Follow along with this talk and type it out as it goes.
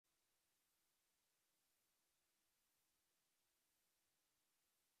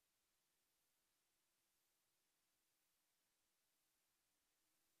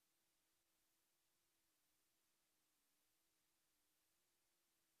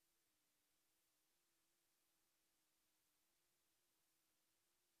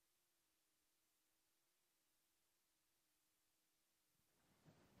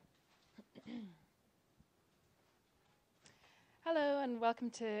Hello and welcome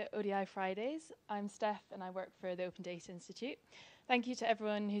to ODI Fridays. I'm Steph and I work for the Open Data Institute. Thank you to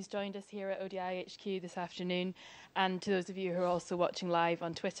everyone who's joined us here at ODI HQ this afternoon and to those of you who are also watching live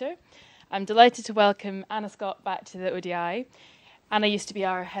on Twitter. I'm delighted to welcome Anna Scott back to the ODI. Anna used to be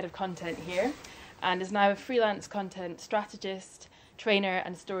our head of content here and is now a freelance content strategist, trainer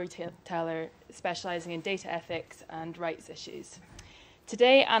and storyteller specialising in data ethics and rights issues.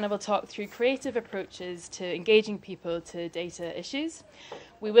 Today, Anna will talk through creative approaches to engaging people to data issues.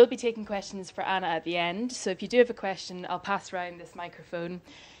 We will be taking questions for Anna at the end, so if you do have a question, I'll pass around this microphone.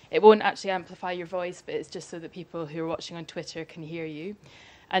 It won't actually amplify your voice, but it's just so that people who are watching on Twitter can hear you.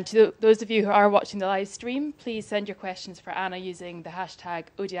 And to those of you who are watching the live stream, please send your questions for Anna using the hashtag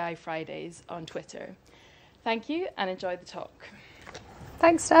ODI Fridays on Twitter. Thank you and enjoy the talk.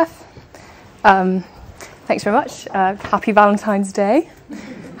 Thanks, Steph. Thanks very much. Happy Valentine's Day.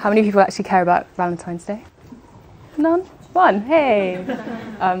 How many people actually care about Valentine's Day? None? One. Hey.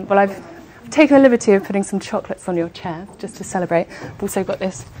 Well, I've taken the liberty of putting some chocolates on your chair just to celebrate. I've also got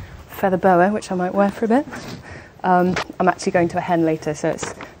this feather boa, which I might wear for a bit. I'm actually going to a hen later, so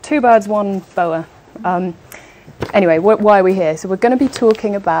it's 2 birds, 1 boa. Anyway, why are we here? So we're going to be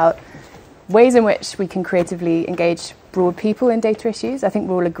talking about ways in which we can creatively engage broad people in data issues. I think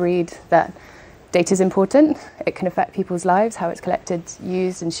we're all agreed that data is important. It can affect people's lives, how it's collected,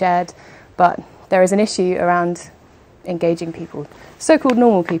 used and shared. But there is an issue around engaging people, so-called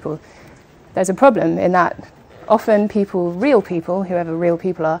normal people. There's a problem in that often people, real people, whoever real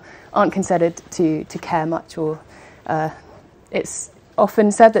people are, aren't considered to care much, or it's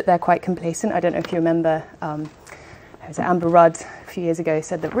often said that they're quite complacent. I don't know if you remember, Amber Rudd a few years ago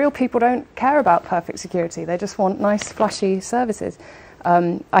said that real people don't care about perfect security. They just want nice, flashy services.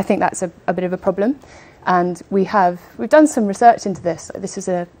 I think that's a bit of a problem, and we've done some research into this. This is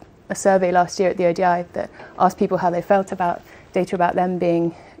a survey last year at the ODI that asked people how they felt about data about them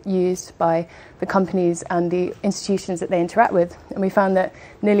being used by the companies and the institutions that they interact with, and we found that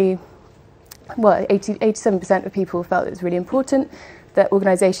 87% of people felt it was really important that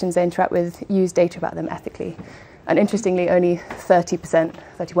organisations they interact with use data about them ethically. And interestingly, only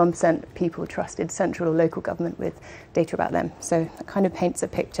 31% of people trusted central or local government with data about them. So it kind of paints a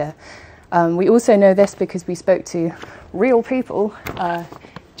picture. We also know this because we spoke to real people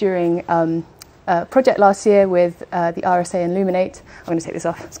during a project last year with the RSA and Luminate. I'm going to take this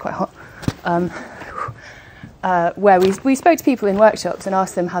off, it's quite hot. Where we spoke to people in workshops and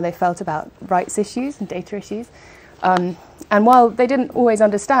asked them how they felt about rights issues and data issues. And while they didn't always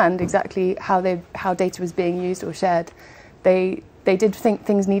understand exactly how data was being used or shared, they did think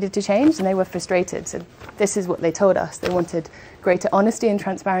things needed to change, and they were frustrated. So this is what they told us. They wanted greater honesty and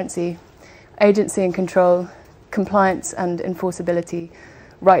transparency, agency and control, compliance and enforceability,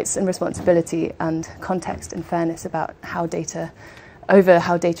 rights and responsibility, and context and fairness about how data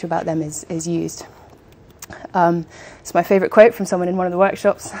about them is used. It's my favourite quote from someone in one of the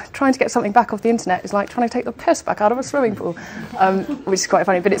workshops. Trying to get something back off the internet is like trying to take the piss back out of a swimming pool, which is quite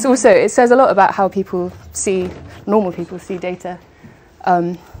funny. But it says a lot about how normal people see data.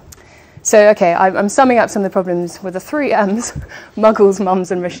 I'm summing up some of the problems with the 3 M's, muggles,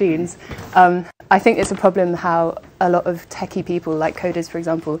 mums and machines. I think it's a problem how a lot of techie people, like coders, for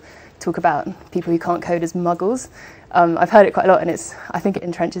example, talk about people who can't code as muggles. I've heard it quite a lot, and I think it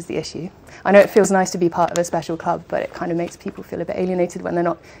entrenches the issue. I know it feels nice to be part of a special club, but it kind of makes people feel a bit alienated when they're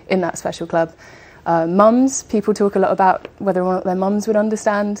not in that special club. Mums, people talk a lot about whether or not their mums would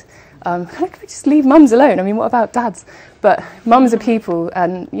understand. Can we just leave mums alone? I mean, what about dads? But mums are people,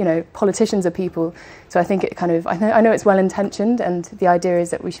 and politicians are people. So I think I know it's well intentioned, and the idea is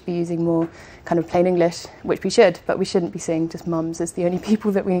that we should be using more kind of plain English, which we should, but we shouldn't be seeing just mums as the only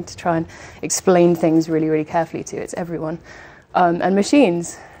people that we need to try and explain things really, really carefully to. It's everyone. And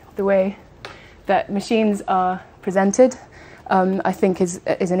machines, the way that machines are presented, I think is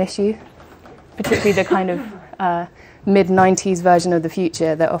an issue, particularly the kind of mid-90s version of the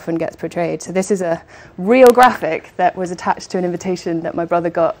future that often gets portrayed. So this is a real graphic that was attached to an invitation that my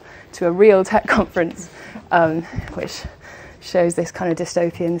brother got to a real tech conference, which shows this kind of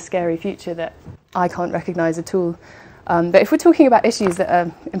dystopian, scary future that I can't recognise at all. But if we're talking about issues that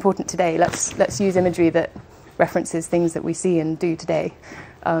are important today, let's use imagery that references things that we see and do today.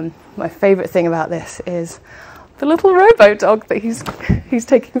 My favourite thing about this is the little robo dog that he's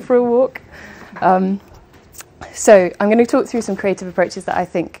taking for a walk. So I'm going to talk through some creative approaches that I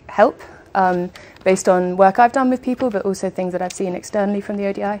think help, based on work I've done with people, but also things that I've seen externally from the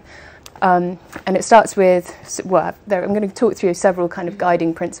ODI. And it starts with, I'm going to talk through several kind of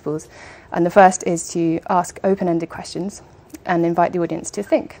guiding principles. And the first is to ask open-ended questions and invite the audience to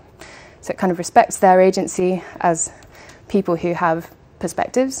think. So it kind of respects their agency as people who have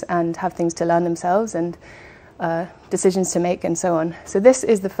perspectives and have things to learn themselves and decisions to make and so on. So this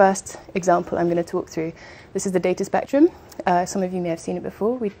is the first example I'm going to talk through. This is the data spectrum. Some of you may have seen it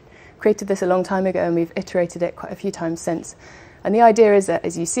before. We created this a long time ago and we've iterated it quite a few times since. And the idea is that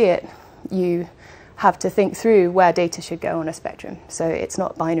as you see it, you have to think through where data should go on a spectrum. So it's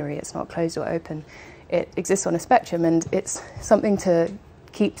not binary, it's not closed or open. It exists on a spectrum, and it's something to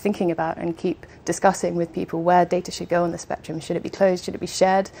keep thinking about and keep discussing with people where data should go on the spectrum. Should it be closed? Should it be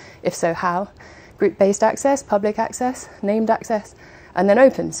shared? If so, how? Group-based access, public access, named access, and then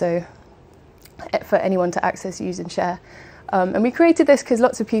open, so for anyone to access, use and share. And we created this because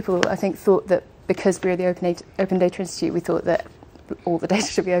lots of people, I think, thought that because we're the Open Data Institute, we thought that all the data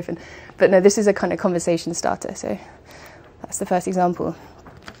should be open. But no, this is a kind of conversation starter, so that's the first example.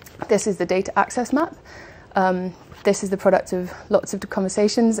 This is the data access map. This is the product of lots of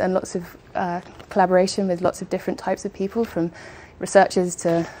conversations and lots of collaboration with lots of different types of people, from researchers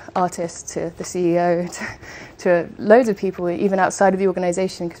to artists to the CEO to loads of people, even outside of the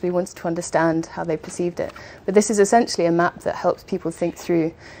organisation, because we wanted to understand how they perceived it. But this is essentially a map that helps people think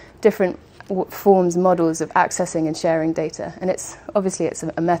through different forms, models of accessing and sharing data. And it's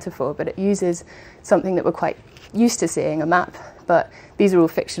a metaphor, but it uses something that we're quite used to seeing, a map, but these are all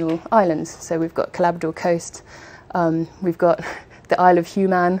fictional islands. So we've got Labrador Coast, we've got the Isle of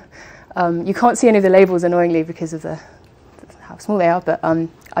Human. You can't see any of the labels, annoyingly, because of how small they are, but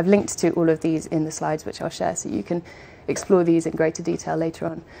I've linked to all of these in the slides, which I'll share, so you can explore these in greater detail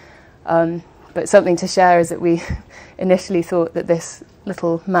later on. But something to share is that we initially thought that this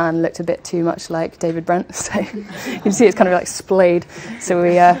little man looked a bit too much like David Brent, so you can see it's kind of like splayed. So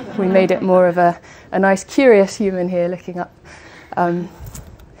we made it more of a nice, curious human here looking up.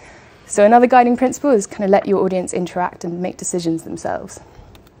 So another guiding principle is kind of let your audience interact and make decisions themselves.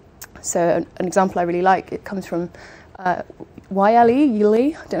 So an example I really like, it comes from Yle,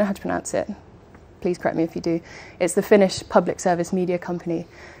 I don't know how to pronounce it. Please correct me if you do. It's the Finnish public service media company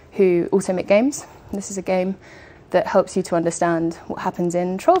who also make games. This is a game that helps you to understand what happens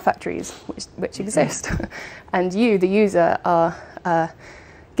in troll factories, which exist. And you, the user, are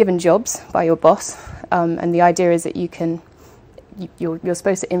given jobs by your boss, and the idea is that you're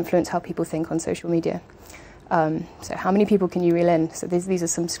supposed to influence how people think on social media. So how many people can you reel in? So these are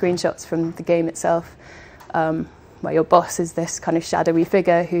some screenshots from the game itself, where your boss is this kind of shadowy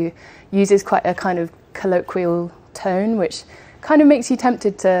figure who uses quite a kind of colloquial tone, which kind of makes you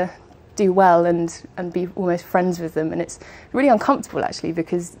tempted to do well and be almost friends with them. And it's really uncomfortable, actually,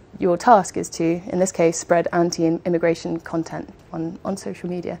 because your task is to, in this case, spread anti-immigration content on social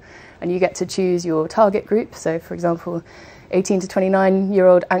media. And you get to choose your target group. So, for example, 18 to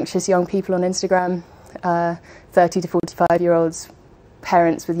 29-year-old anxious young people on Instagram, 30 to 45-year-olds,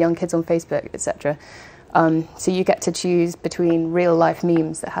 parents with young kids on Facebook, etc. So you get to choose between real-life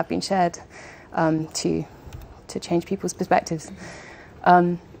memes that have been shared to change people's perspectives.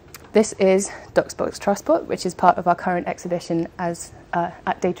 This is DocsBox Trustbot, which is part of our current exhibition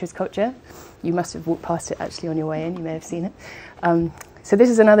at Data is Culture. You must have walked past it actually on your way in, you may have seen it. So this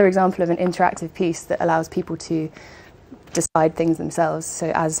is another example of an interactive piece that allows people to decide things themselves.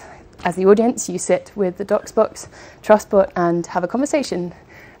 So as the audience, you sit with the DocsBox Trustbot and have a conversation,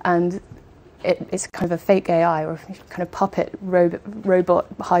 and it's kind of a fake AI or kind of puppet robot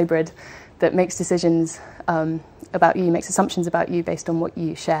hybrid that makes decisions about you, makes assumptions about you based on what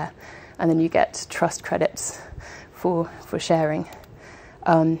you share, and then you get trust credits for sharing.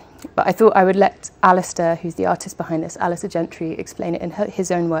 But I thought I would let Alistair, who's the artist behind this, Alistair Gentry, explain it in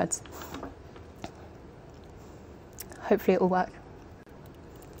his own words. Hopefully it will work.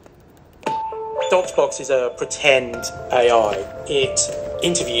 DocsBox is a pretend AI. It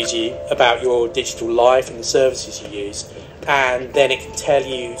interviews you about your digital life and the services you use, and then it can tell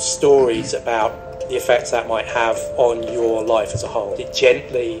you stories about the effects that might have on your life as a whole. It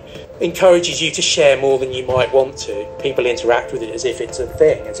gently encourages you to share more than you might want to. People interact with it as if it's a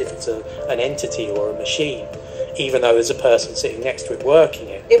thing, as if it's an entity or a machine, even though there's a person sitting next to it working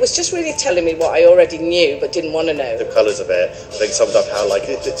it. It was just really telling me what I already knew but didn't want to know. The colours of it, I think summed up how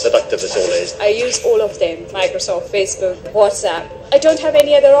seductive this all is. I use all of them, Microsoft, Facebook, WhatsApp. I don't have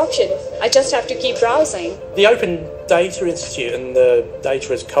any other option. I just have to keep browsing. The Open Data Institute and the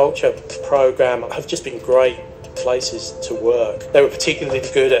Data as Culture programme have just been great places to work. They were particularly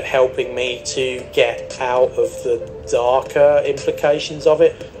good at helping me to get out of the darker implications of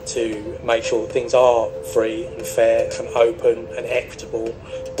it, to make sure that things are free and fair and open and equitable,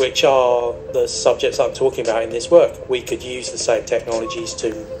 which are the subjects I'm talking about in this work. We could use the same technologies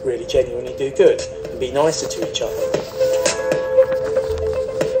to really genuinely do good and be nicer to each other.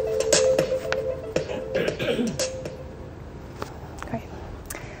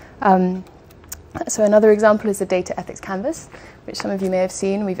 So another example is the data ethics canvas, which some of you may have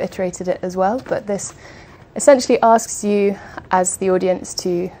seen. We've iterated it as well, but this essentially asks you as the audience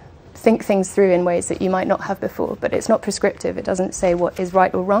to think things through in ways that you might not have before, but it's not prescriptive. It doesn't say what is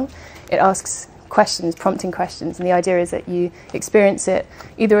right or wrong. It asks questions, prompting questions, and the idea is that you experience it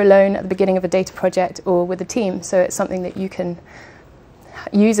either alone at the beginning of a data project or with a team, so it's something that you can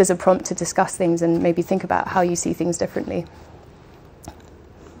use as a prompt to discuss things and maybe think about how you see things differently.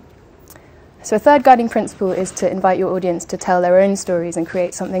 So a third guiding principle is to invite your audience to tell their own stories and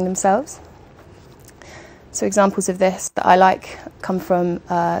create something themselves. So examples of this that I like come from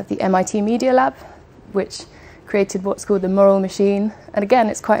the MIT Media Lab, which created what's called the moral machine. And again,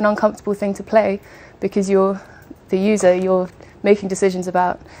 it's quite an uncomfortable thing to play because you're the user, you're making decisions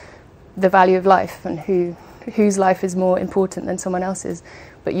about the value of life and whose life is more important than someone else's,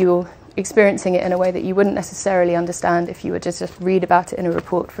 but you're experiencing it in a way that you wouldn't necessarily understand if you were just read about it in a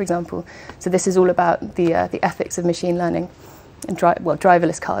report, for example. So this is all about the ethics of machine learning and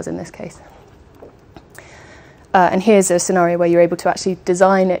driverless cars in this case. And here's a scenario where you're able to actually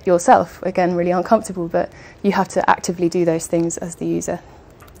design it yourself. Again, really uncomfortable, but you have to actively do those things as the user.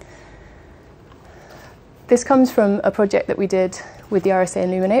 This comes from a project that we did with the RSA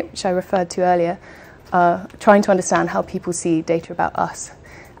Illuminate, which I referred to earlier, trying to understand how people see data about us.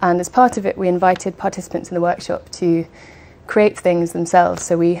 And as part of it, we invited participants in the workshop to create things themselves.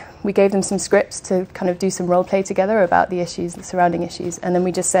 So we gave them some scripts to kind of do some role play together about the issues, the surrounding issues. And then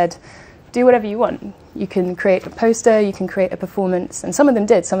we just said, do whatever you want. You can create a poster, you can create a performance. And some of them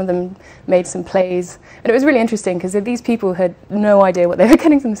did. Some of them made some plays. And it was really interesting because these people had no idea what they were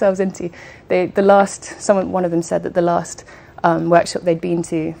getting themselves into. One of them said that the last workshop they'd been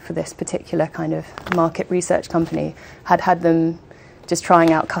to for this particular kind of market research company had them just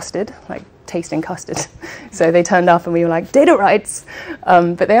trying out custard, like tasting custard. So they turned up and we were like, data rights.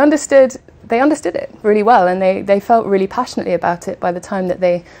 But they understood it really well, and they felt really passionately about it by the time that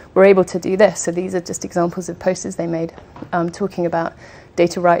they were able to do this. So these are just examples of posters they made, talking about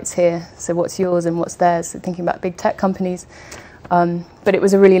data rights here. So what's yours and what's theirs, so thinking about big tech companies. But it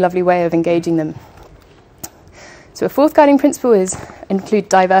was a really lovely way of engaging them. So a fourth guiding principle is include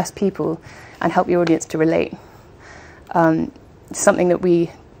diverse people and help your audience to relate. Something that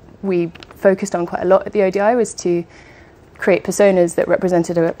we focused on quite a lot at the ODI was to create personas that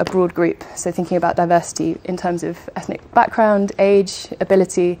represented a broad group. So thinking about diversity in terms of ethnic background, age,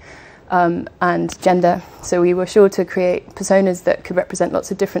 ability, and gender. So we were sure to create personas that could represent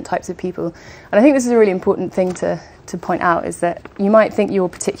lots of different types of people. And I think this is a really important thing to point out, is that you might think your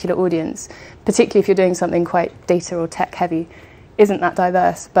particular audience, particularly if you're doing something quite data or tech heavy, isn't that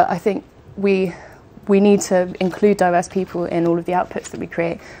diverse. But I think we need to include diverse people in all of the outputs that we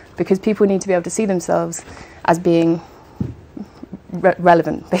create, because people need to be able to see themselves as being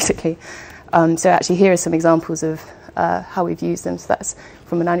relevant, basically. So actually here are some examples of how we've used them. So that's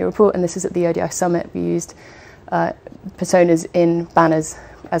from an annual report, and this is at the ODI Summit. We used personas in banners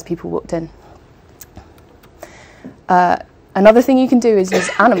as people walked in. Another thing you can do is use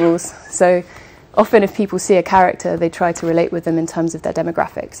animals. So often if people see a character, they try to relate with them in terms of their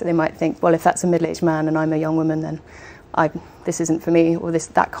demographics. So they might think, well, if that's a middle-aged man and I'm a young woman, then this isn't for me, or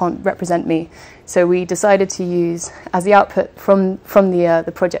that can't represent me. So we decided to use, as the output from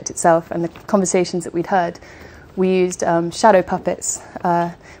the project itself and the conversations that we'd heard, we used shadow puppets,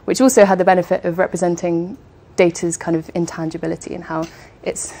 which also had the benefit of representing data's kind of intangibility and how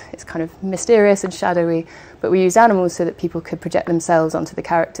it's kind of mysterious and shadowy. But we used animals so that people could project themselves onto the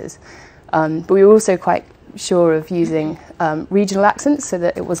characters. But we were also quite sure of using regional accents so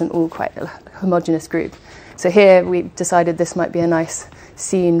that it wasn't all quite a homogenous group. So here we decided this might be a nice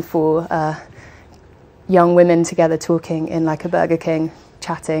scene for young women together talking in like a Burger King,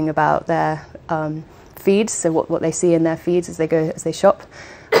 chatting about their feeds, so what they see in their feeds as they shop.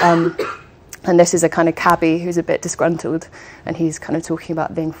 And this is a kind of cabbie who's a bit disgruntled, and he's kind of talking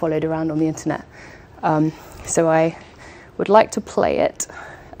about being followed around on the internet. So I would like to play it.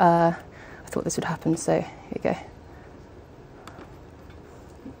 I thought this would happen, so here you go.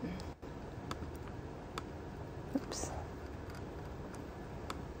 Oops.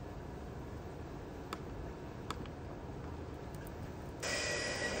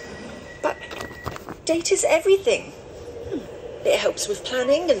 But data's everything. It helps with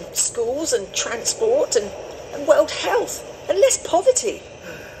planning and schools and transport and world health and less poverty.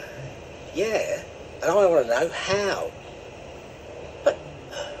 Yeah, and I want to know how. But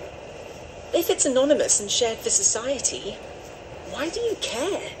if it's anonymous and shared for society, why do you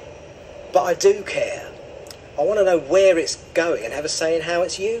care? But I do care. I want to know where it's going and have a say in how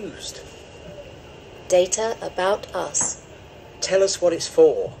it's used. Data about us. Tell us what it's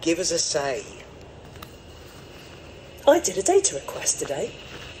for. Give us a say. I did a data request today.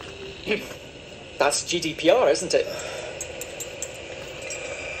 That's GDPR, isn't it?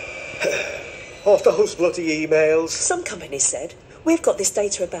 Oh, those bloody emails. Some company said, we've got this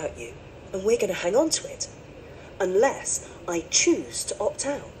data about you, and we're going to hang on to it, unless I choose to opt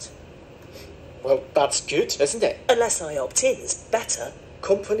out. Well, that's good, isn't it? Unless I opt in is better.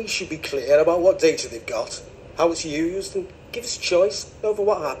 Companies should be clear about what data they've got, how it's used, and give us choice over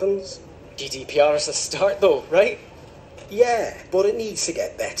what happens. GDPR is a start though, right? Yeah, but it needs to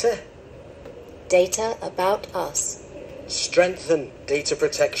get better. Data about us. Strengthen data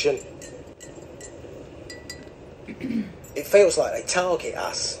protection. It feels like they target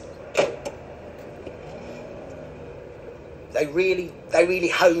us. They really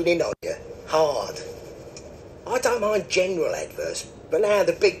hone in on you, hard. I don't mind general adverts, but now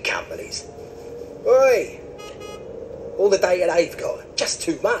the big companies. Oi! All the data they've got, just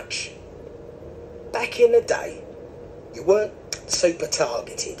too much. Back in the day, you weren't super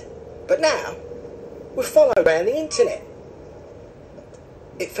targeted. But now, we're followed around the internet.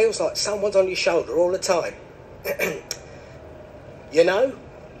 It feels like someone's on your shoulder all the time. You know?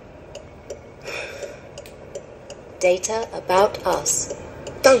 Data about us.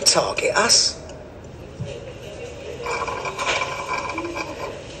 Don't target us.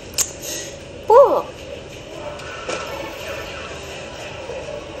 What?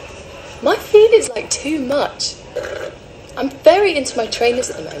 My feed is like too much. I'm very into my trainers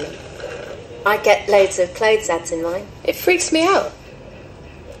at the moment. I get loads of clothes ads in mine. It freaks me out.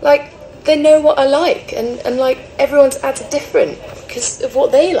 Like, they know what I like, and like, everyone's ads are different because of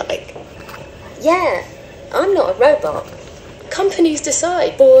what they like. Yeah, I'm not a robot. Companies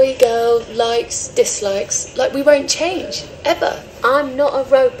decide, boy, girl, likes, dislikes, like we won't change, ever. I'm not a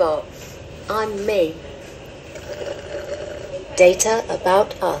robot. I'm me. Data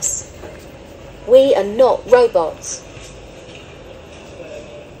about us. We are not robots.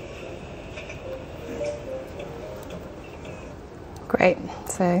 Great,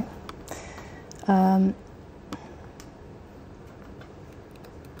 so hang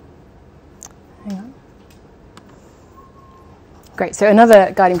on. Great, so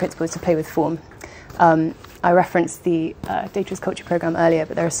another guiding principle is to play with form. I referenced the Data as Culture program earlier,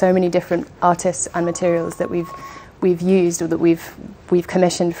 but there are so many different artists and materials that we've used or that we've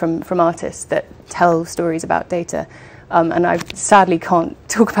commissioned from artists that tell stories about data. And I sadly can't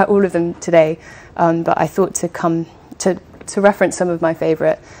talk about all of them today, but I thought to come to reference some of my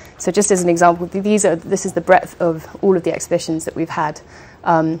favourite. So just as an example, this is the breadth of all of the exhibitions that we've had.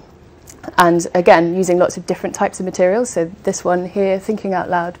 And again, using lots of different types of materials. So this one here, Thinking Out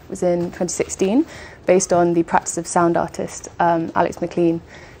Loud, was in 2016, based on the practice of sound artist Alex McLean.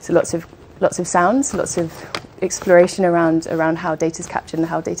 So lots of sounds, lots of exploration around how data is captured and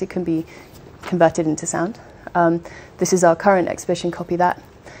how data can be converted into sound. This is our current exhibition, Copy That,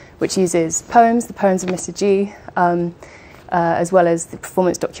 which uses poems, the poems of Mr. G, as well as the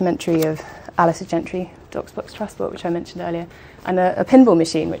performance documentary of Alice Gentry, Docsbox Transport, which I mentioned earlier, and a pinball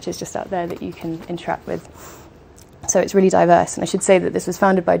machine, which is just out there that you can interact with. So it's really diverse. And I should say that this was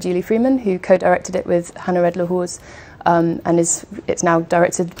founded by Julie Freeman, who co-directed it with Hannah Redler-Hawes, and it's now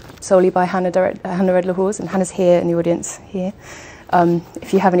directed solely by Hannah Redler-Hawes, and Hannah's here in the audience here.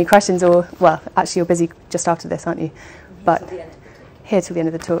 If you have any questions, or, well, actually you're busy just after this, aren't you? But here till the end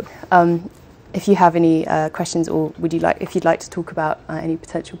of the talk. If you have any questions, or if you'd like to talk about any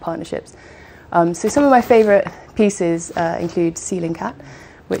potential partnerships. So some of my favourite pieces include Ceiling Cat,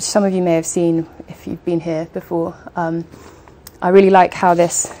 which some of you may have seen if you've been here before. I really like how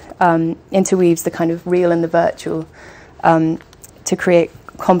this interweaves the kind of real and the virtual to create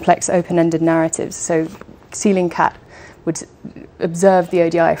complex open-ended narratives. So Ceiling Cat would observe the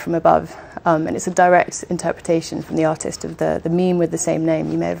ODI from above, and it's a direct interpretation from the artist of the meme with the same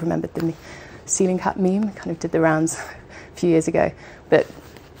name. You may have remembered the Ceiling Cat meme, it kind of did the rounds a few years ago. But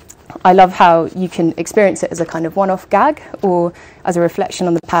I love how you can experience it as a kind of one-off gag or as a reflection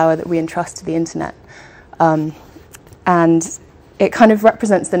on the power that we entrust to the internet. And it kind of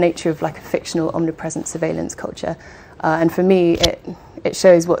represents the nature of like a fictional omnipresent surveillance culture. And for me, it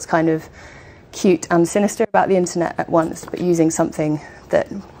shows what's kind of cute and sinister about the internet at once, but using something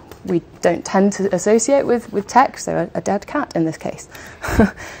that we don't tend to associate with tech, so a dead cat in this case.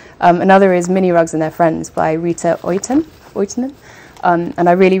 Another is Mini Rugs and Their Friends by Rita Oitonen. And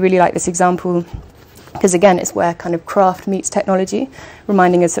I really, really like this example because, again, it's where kind of craft meets technology,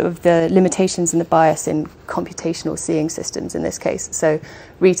 reminding us of the limitations and the bias in computational seeing systems in this case. So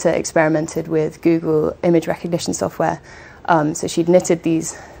Rita experimented with Google image recognition software. So she'd knitted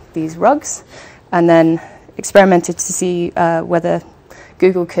these rugs and then experimented to see whether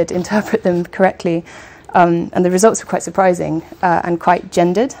Google could interpret them correctly, and the results were quite surprising and quite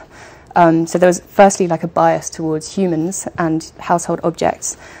gendered. So there was firstly like a bias towards humans and household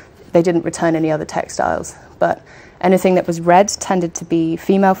objects. They didn't return any other textiles, but anything that was red tended to be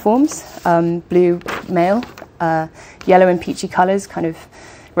female forms, blue male, yellow and peachy colours kind of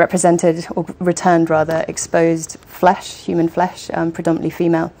represented or returned rather exposed flesh, human flesh, predominantly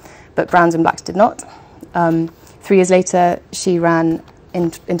female, but browns and blacks did not. 3 years later, she ran, in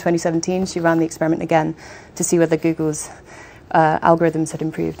 2017, she ran the experiment again to see whether Google's algorithms had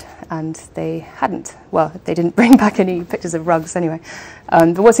improved, and they hadn't. Well, they didn't bring back any pictures of rugs anyway.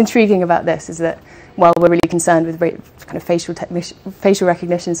 But what's intriguing about this is that while we're really concerned with kind of facial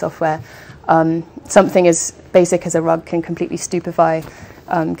recognition software, something as basic as a rug can completely stupefy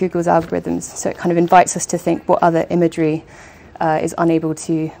Google's algorithms. So it kind of invites us to think what other imagery is unable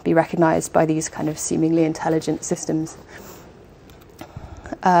to be recognized by these kind of seemingly intelligent systems.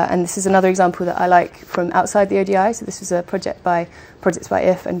 And this is another example that I like from outside the ODI. So this was a projects by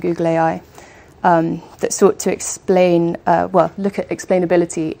IF and Google AI that sought to explain, look at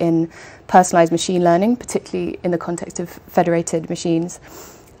explainability in personalized machine learning, particularly in the context of federated machines.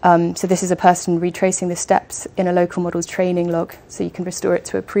 So this is a person retracing the steps in a local model's training log, so you can restore it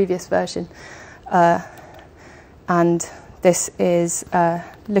to a previous version. And this is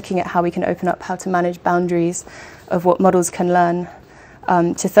looking at how we can open up how to manage boundaries of what models can learn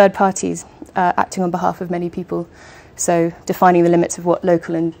to third parties acting on behalf of many people. So defining the limits of what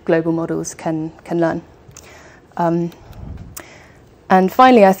local and global models can learn. And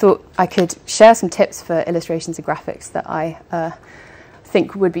finally, I thought I could share some tips for illustrations and graphics that I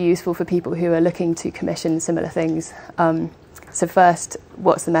think would be useful for people who are looking to commission similar things. So first,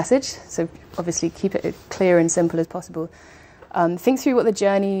 what's the message? So obviously keep it as clear and simple as possible. Think through what the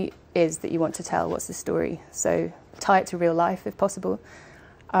journey is that you want to tell. What's the story? So tie it to real life if possible.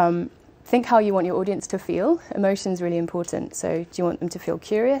 Think how you want your audience to feel. Emotion's really important. So do you want them to feel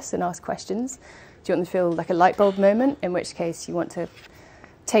curious and ask questions? Do you want them to feel like a light bulb moment, in which case you want to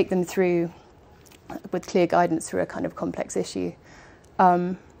take them through with clear guidance through a kind of complex issue?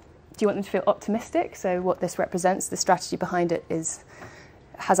 Do you want them to feel optimistic? So what this represents, the strategy behind it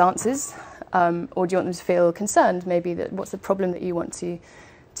has answers. Or do you want them to feel concerned? Maybe that what's the problem that you want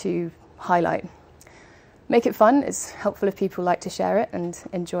to highlight? Make it fun. It's helpful if people like to share it and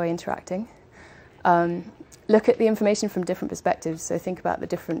enjoy interacting. Look at the information from different perspectives. So think about the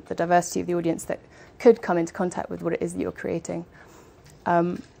diversity of the audience that could come into contact with what it is that you're creating.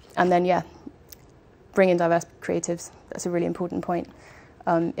 And then, bring in diverse creatives. That's a really important point.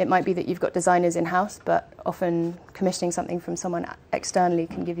 It might be that you've got designers in-house, but often commissioning something from someone externally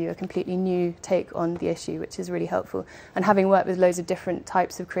can give you a completely new take on the issue, which is really helpful. And having worked with loads of different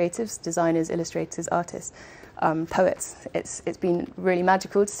types of creatives, designers, illustrators, artists, poets, it's been really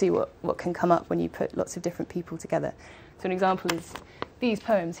magical to see what can come up when you put lots of different people together. So an example is these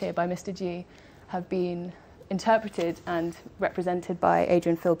poems here by Mr. G have been interpreted and represented by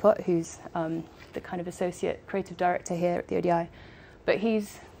Adrian Philpott, who's the kind of associate creative director here at the ODI. But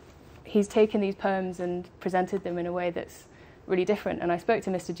he's taken these poems and presented them in a way that's really different. And I spoke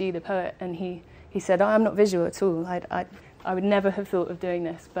to Mr. G, the poet, and he said, I'm not visual at all. I would never have thought of doing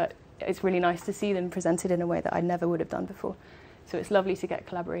this, but it's really nice to see them presented in a way that I never would have done before. So it's lovely to get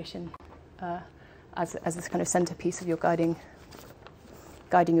collaboration as this kind of centerpiece of your guiding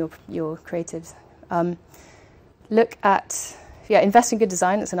your creatives. Look at, invest in good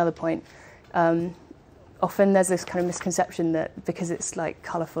design. That's another point. Often there's this kind of misconception that because it's like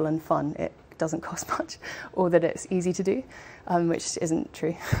colourful and fun, it doesn't cost much, or that it's easy to do, which isn't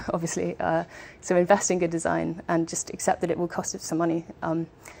true, obviously. So invest in good design and just accept that it will cost some money.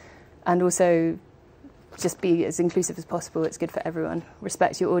 And also just be as inclusive as possible. It's good for everyone.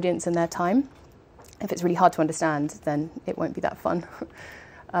 Respect your audience and their time. If it's really hard to understand, then it won't be that fun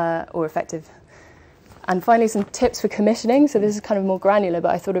or effective. And finally, some tips for commissioning. So this is kind of more granular, but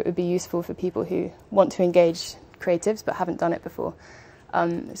I thought it would be useful for people who want to engage creatives but haven't done it before.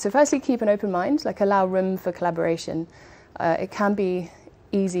 So firstly, keep an open mind, allow room for collaboration. It can be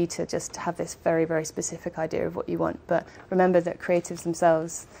easy to just have this very, very specific idea of what you want, but remember that creatives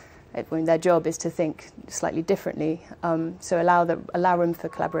themselves, their job is to think slightly differently. So allow room for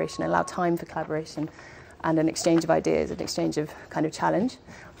collaboration, allow time for collaboration, and an exchange of ideas, an exchange of kind of challenge.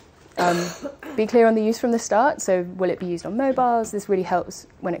 Be clear on the use from the start. So will it be used on mobiles? This really helps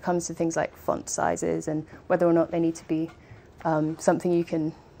when it comes to things like font sizes and whether or not they need to be something you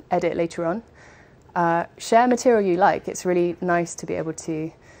can edit later on. Share material you like. It's really nice to be able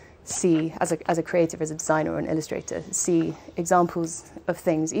to see, as a creative, as a designer or an illustrator, see examples of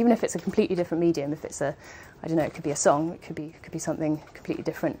things, even if it's a completely different medium. If it's I don't know, it could be a song, it could be something completely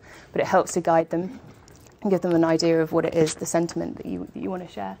different, but it helps to guide them and give them an idea of what it is, the sentiment that you want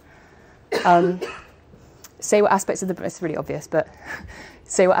to share. Say what aspects of it's really obvious, but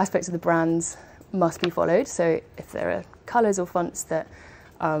say what aspects of the brands must be followed. So if there are colours or fonts that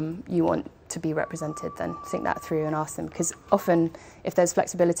you want to be represented, then think that through and ask them, because often if there's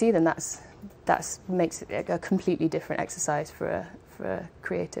flexibility, then that makes it a completely different exercise for a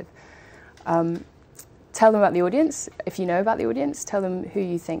creative. Tell them about the audience. If you know about the audience, tell them who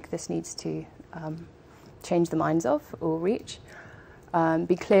you think this needs to change the minds of or reach.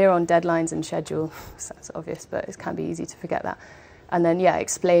 Be clear on deadlines and schedule. Sounds obvious, but it can be easy to forget that. And then,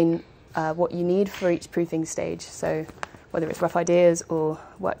 explain what you need for each proofing stage. So whether it's rough ideas or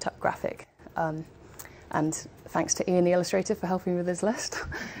worked up graphic. And thanks to Ian, the illustrator, for helping me with this list.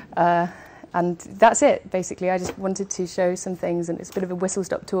 And that's it, basically. I just wanted to show some things, and it's a bit of a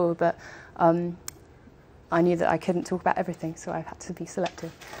whistle-stop tour, but I knew that I couldn't talk about everything, so I had to be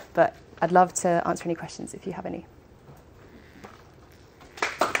selective. But I'd love to answer any questions if you have any.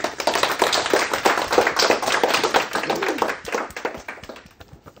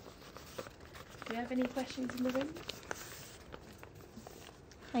 Do you have any questions in the room?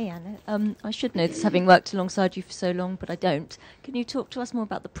 Hi, Anna. I should know this, having worked alongside you for so long, but I don't. Can you talk to us more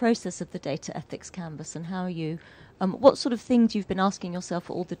about the process of the data ethics canvas and how you, what sort of things you've been asking yourself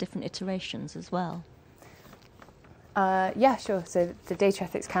for all the different iterations as well? Yeah, sure. So the data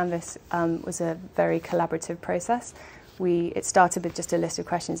ethics canvas was a very collaborative process. It started with just a list of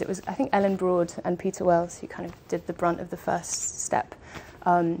questions. It was, I think, Ellen Broad and Peter Wells who kind of did the brunt of the first step.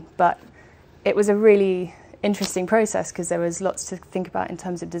 But it was a really interesting process because there was lots to think about in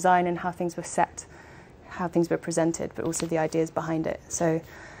terms of design and how things were set, how things were presented, but also the ideas behind it. So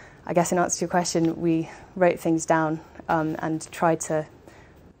I guess in answer to your question, we wrote things down and tried to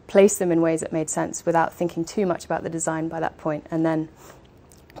place them in ways that made sense without thinking too much about the design by that point, and then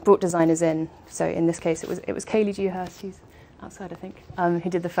brought designers in. So in this case, it was Kaylee Dewhurst, who's outside, I think, who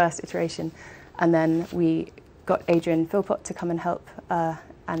did the first iteration, and then we got Adrian Philpott to come and help,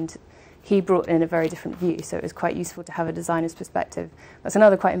 and he brought in a very different view, so it was quite useful to have a designer's perspective. That's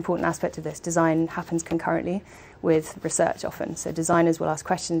another quite important aspect of this. Design happens concurrently with research often, so designers will ask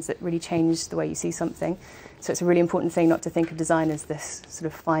questions that really change the way you see something. So it's a really important thing not to think of design as this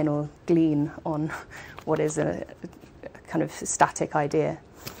sort of final glean on what is a kind of static idea.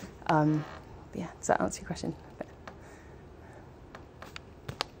 Yeah, does that answer your question?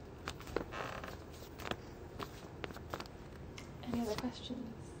 Any other questions?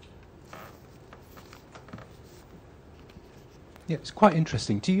 Yeah, it's quite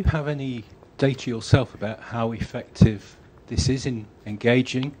interesting. Do you have any data yourself about how effective this is in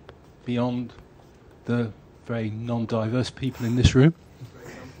engaging beyond the very non-diverse people in this room?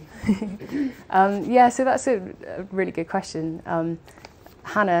 Yeah, so that's a really good question.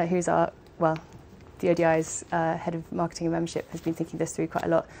 Hannah, who's the ODI's head of marketing and membership, has been thinking this through quite a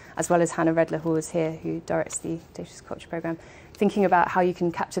lot, as well as Hannah Redler, who is here, who directs the Data Culture Programme, thinking about how you can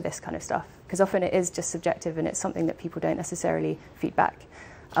capture this kind of stuff, because often it is just subjective and it's something that people don't necessarily feed back.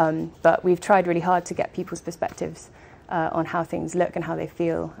 But we've tried really hard to get people's perspectives on how things look and how they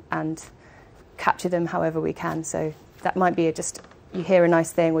feel, and capture them however we can. So that might be just you hear a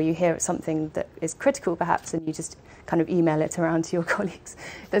nice thing, or you hear something that is critical perhaps, and you just kind of email it around to your colleagues.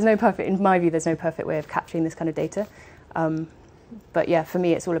 In my view, there's no perfect way of capturing this kind of data. But yeah, for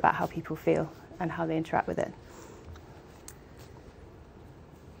me, it's all about how people feel and how they interact with it.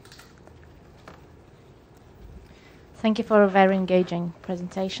 Thank you for a very engaging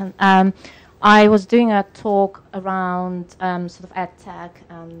presentation. I was doing a talk around sort of ed tech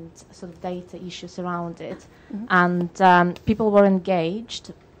and sort of data issues around it, and people were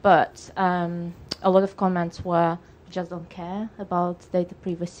engaged, but a lot of comments were, we just don't care about data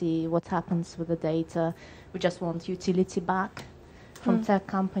privacy, what happens with the data, we just want utility back from tech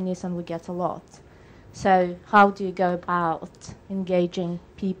companies, and we get a lot. So how do you go about engaging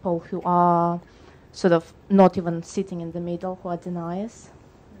people who are sort of not even sitting in the middle, who are deniers?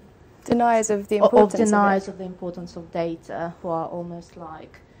 Deniers of the importance deniers of the importance of data, who are almost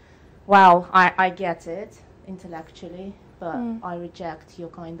like, well, I get it intellectually, but I reject your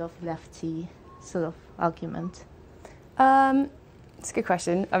kind of lefty sort of argument. It's a good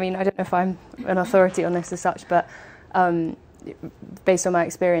question. I mean, I don't know if I'm an authority on this as such, but based on my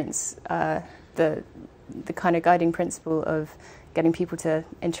experience, the kind of guiding principle of getting people to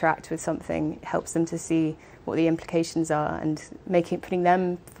interact with something helps them to see what the implications are, and putting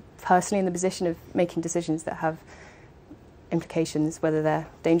them personally in the position of making decisions that have implications, whether they're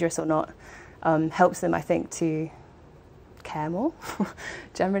dangerous or not, helps them, I think, to care more.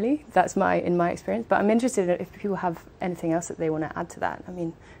 Generally, that's in my experience. But I'm interested if people have anything else that they want to add to that. I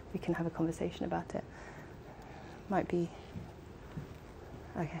mean, we can have a conversation about it. Might be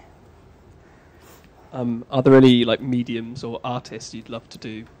okay. Are there any like mediums or artists you'd love to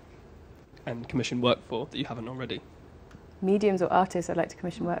do and commission work for that you haven't already? Mediums or artists I'd like to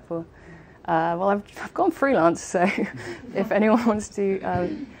commission work for? Well, I've gone freelance, so if anyone wants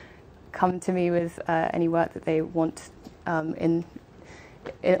to come to me with any work that they want on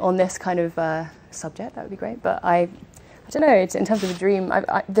this kind of subject, that would be great. But I don't know, in terms of a dream,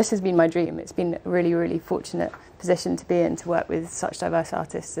 this has been my dream. It's been a really, really fortunate position to be in, to work with such diverse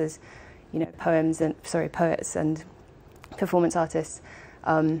artists as, you know, poets and performance artists.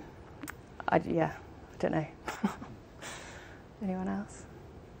 I don't know. Anyone else?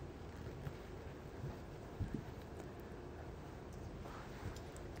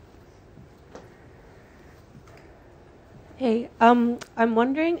 Hey, I'm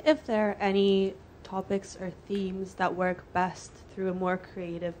wondering if there are any topics or themes that work best through a more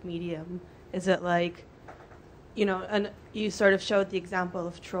creative medium. Is it like, you know, and you sort of showed the example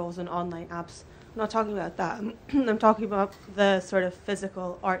of trolls and online apps. I'm not talking about that. I'm talking about the sort of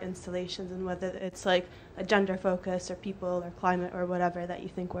physical art installations and whether it's like a gender focus or people or climate or whatever that you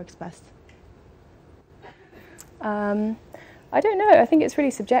think works best. I don't know. I think it's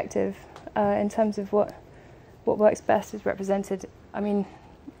really subjective in terms of what works best is represented. I mean,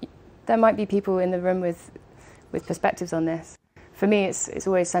 there might be people in the room with perspectives on this. For me, it's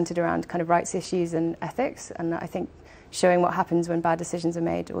always centered around kind of rights issues and ethics, and I think showing what happens when bad decisions are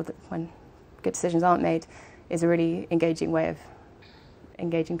made or when good decisions aren't made is a really engaging way of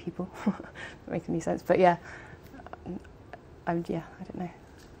engaging people. Not making any sense, but yeah, I don't know.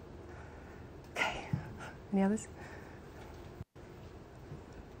 Okay, any others?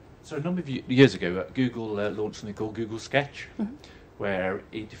 So a number of years ago, Google launched something called Google Sketch, where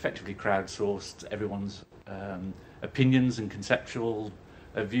it effectively crowdsourced everyone's opinions and conceptual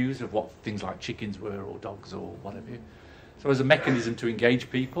views of what things like chickens were or dogs or whatever. So as a mechanism to engage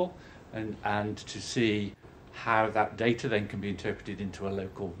people and to see how that data then can be interpreted into a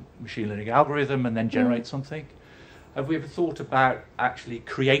local machine learning algorithm and then generate something. Have we ever thought about actually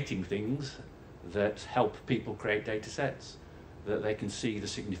creating things that help people create data sets, that they can see the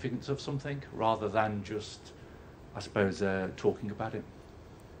significance of something rather than just, I suppose, talking about it?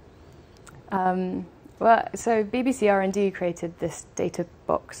 Well, so BBC R&D created this data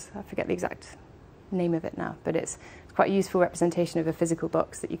box. I forget the exact name of it now, but it's quite a useful representation of a physical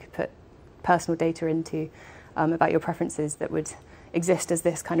box that you could put personal data into about your preferences that would exist as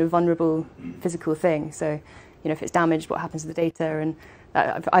this kind of vulnerable physical thing. So, you know, if it's damaged, what happens to the data? And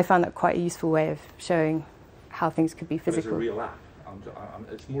I found that quite a useful way of showing how things could be physical. It's a real app.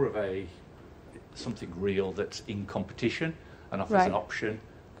 It's more of something real that's in competition and offers an option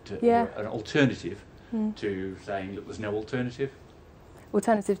to or an alternative to saying, look, there's no alternative.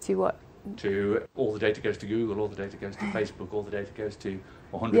 Alternative to what? To all the data goes to Google, all the data goes to Facebook, all the data goes to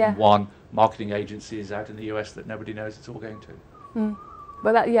 101 marketing agencies out in the US that nobody knows it's all going to.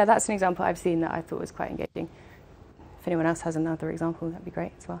 Well, that's an example I've seen that I thought was quite engaging. If anyone else has another example, that'd be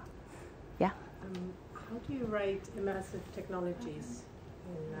great as well. Yeah. How do you rate immersive technologies?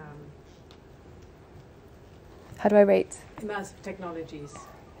 How do I rate? Immersive technologies.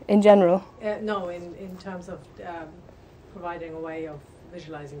 In general? No, in terms of providing a way of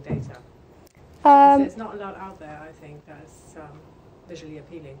visualizing data. There's not a lot out there, I think, that's visually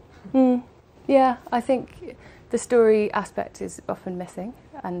appealing. Yeah, I think the story aspect is often missing,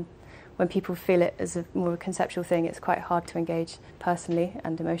 and when people feel it as a more conceptual thing, it's quite hard to engage personally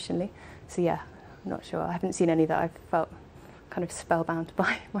and emotionally. So yeah, I'm not sure. I haven't seen any that I've felt kind of spellbound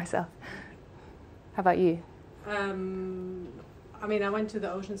by myself. How about you? I mean, I went to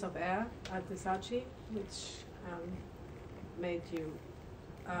the Oceans of Air at the Saatchi, which made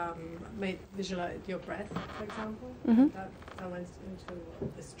visualize your breath, for example. I went into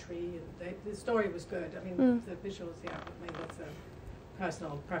this tree, and the story was good. I mean, the visuals, maybe that's a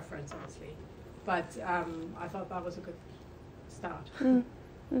personal preference, obviously. But I thought that was a good start.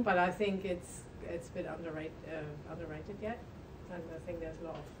 But I think it's a bit underrated yet, and I think there's a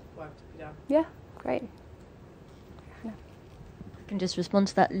lot of work to be done. Yeah, great. I can just respond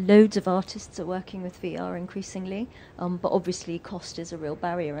to that. Loads of artists are working with VR increasingly, but obviously cost is a real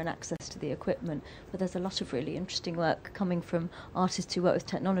barrier and access to the equipment. But there's a lot of really interesting work coming from artists who work with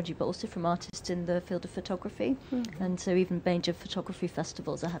technology, but also from artists in the field of photography. And so even major photography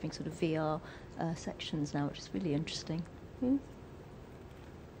festivals are having sort of VR sections now, which is really interesting.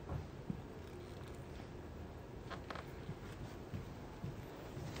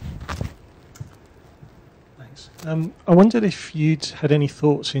 I wondered if you'd had any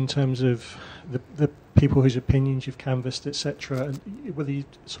thoughts in terms of the people whose opinions you've canvassed, etc., and whether you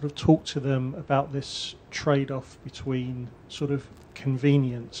sort of talk to them about this trade-off between sort of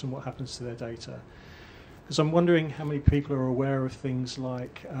convenience and what happens to their data. Because I'm wondering how many people are aware of things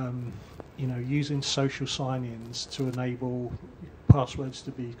like, using social sign-ins to enable passwords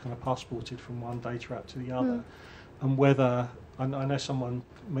to be kind of passported from one data app to the other, and whether, I know someone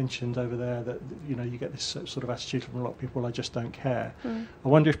mentioned over there that you get this sort of attitude from a lot of people, I just don't care. I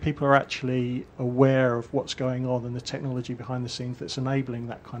wonder if people are actually aware of what's going on and the technology behind the scenes that's enabling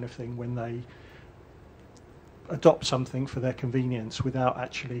that kind of thing when they adopt something for their convenience without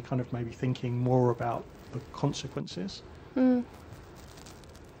actually kind of maybe thinking more about the consequences.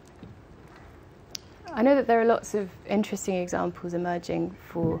 I know that there are lots of interesting examples emerging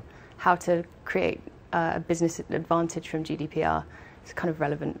for how to create a business advantage from GDPR. It's kind of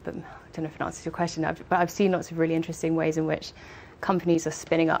relevant, but I don't know if it answers your question. But I've seen lots of really interesting ways in which companies are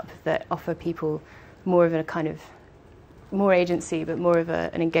spinning up that offer people more of a kind of more agency, but more of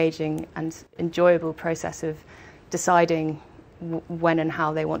an engaging and enjoyable process of deciding when and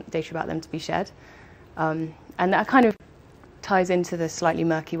how they want data about them to be shared. And that kind of ties into the slightly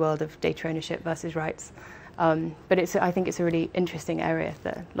murky world of data ownership versus rights. But I think it's a really interesting area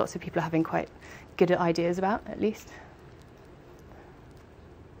that lots of people are having quite good ideas about, at least.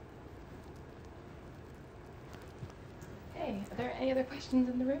 Okay, are there any other questions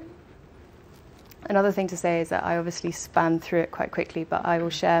in the room? Another thing to say is that I obviously spanned through it quite quickly, but I will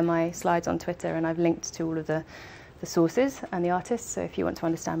share my slides on Twitter, and I've linked to all of the sources and the artists, so if you want to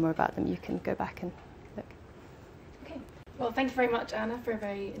understand more about them, you can go back and look. Okay, well, thank you very much, Anna, for a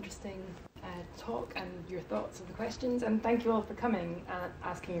very interesting talk and your thoughts of the questions, and thank you all for coming and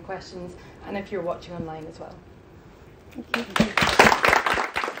asking your questions, and if you're watching online as well. Thank you.